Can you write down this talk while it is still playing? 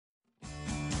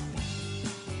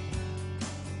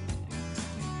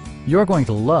You're going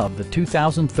to love the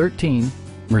 2013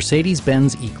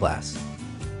 Mercedes-Benz E-Class.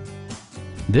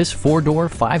 This four-door,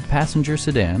 five-passenger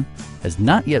sedan has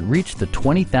not yet reached the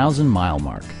 20,000-mile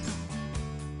mark.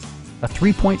 A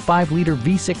 3.5-liter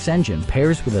V6 engine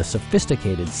pairs with a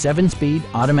sophisticated 7-speed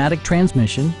automatic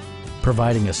transmission,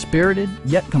 providing a spirited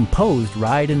yet composed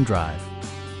ride and drive.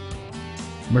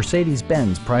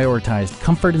 Mercedes-Benz prioritized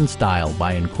comfort and style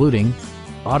by including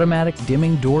automatic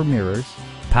dimming door mirrors,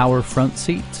 power front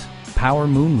seats, power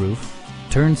moonroof,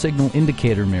 turn signal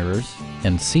indicator mirrors,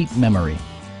 and seat memory.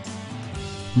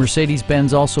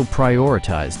 Mercedes-Benz also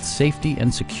prioritized safety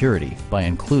and security by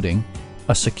including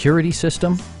a security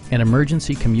system, an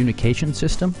emergency communication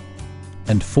system,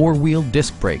 and four-wheel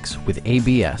disc brakes with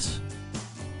ABS.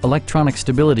 Electronic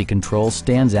stability control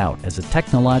stands out as a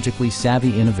technologically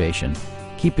savvy innovation,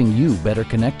 keeping you better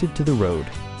connected to the road.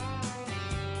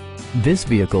 This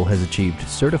vehicle has achieved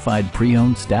certified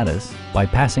pre-owned status by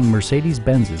passing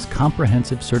Mercedes-Benz's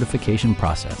comprehensive certification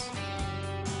process.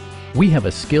 We have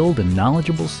a skilled and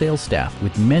knowledgeable sales staff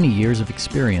with many years of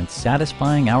experience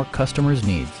satisfying our customers'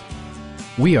 needs.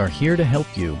 We are here to help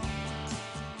you.